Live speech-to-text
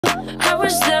I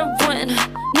was there when I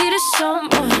needed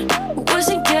someone who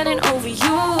wasn't getting over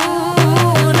you.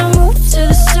 When I move to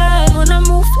the side, when I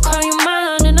move, call you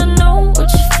mine, and I know what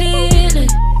you're feeling.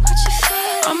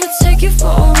 I'ma take you for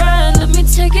a ride, let me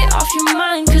take it off your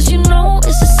mind, cause you know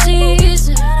it's a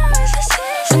season.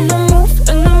 And I move,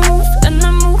 and I move, and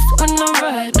I move when I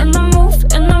ride, and I move,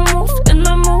 and I move, and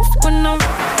I move when I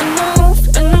ride, and I move,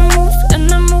 and I move,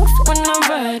 and I move when I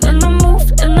ride, and I move,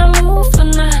 and I move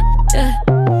when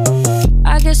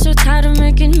I get so tired of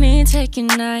making me take your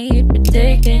night,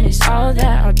 predicting it's all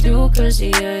that I'll do cause of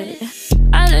you.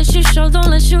 I let you show, don't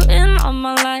let you in on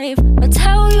my life. I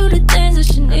tell you the things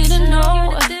that you need to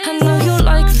know. I know you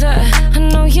like that, I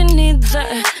know you need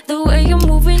that. The way you're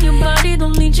moving your body,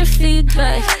 don't need your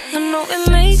feedback. I know it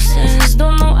makes sense,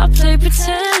 don't know I play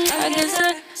pretend. I guess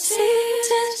that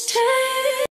seasons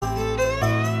change.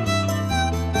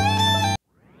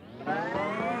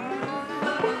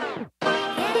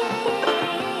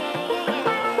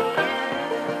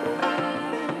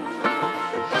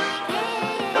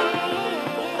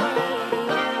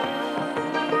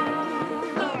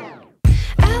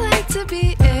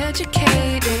 Be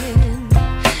educated,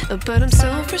 but I'm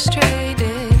so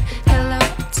frustrated. Hello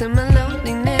to my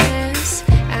loneliness.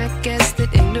 I guess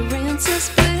that ignorance is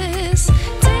bliss.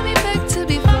 Take me back to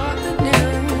before the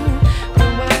new.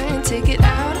 Rewind, take it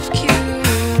out of cue.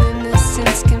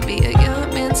 Innocence can be a young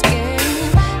man's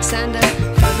game. Signed up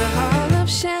for the hall of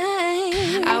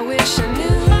shame. I wish I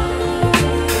knew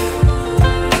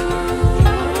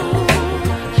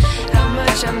how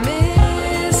much I miss.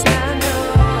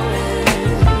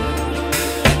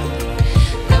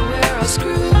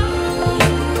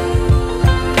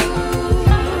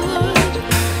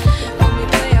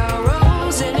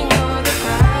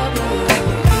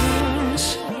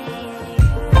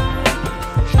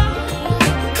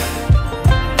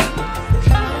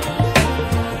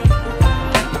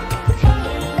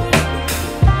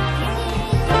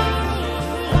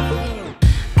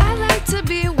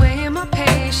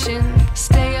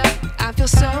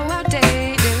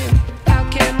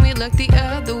 Look the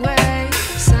other way.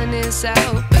 Sun is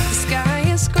out, but the sky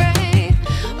is gray.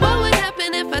 What would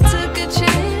happen if I took a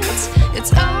chance?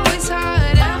 It's always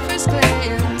hard at first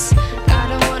glance. I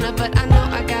don't wanna, but I know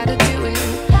I gotta do it.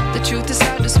 The truth is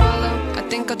hard to swallow, I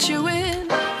think I'll chew it.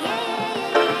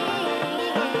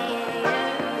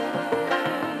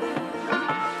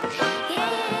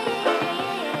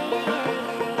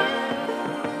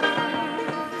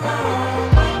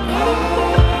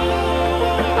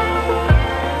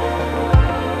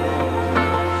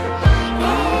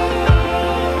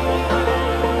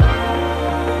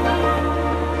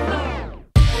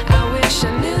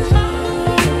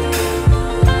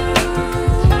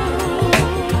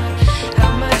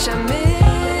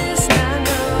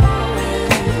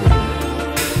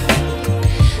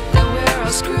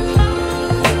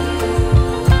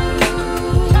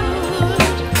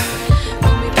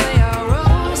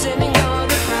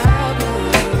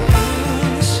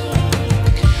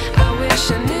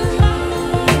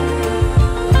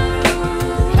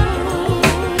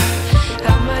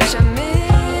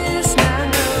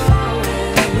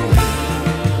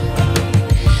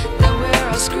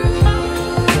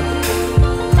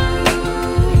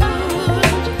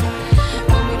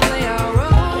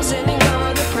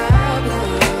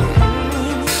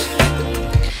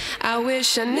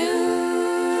 Wish I knew.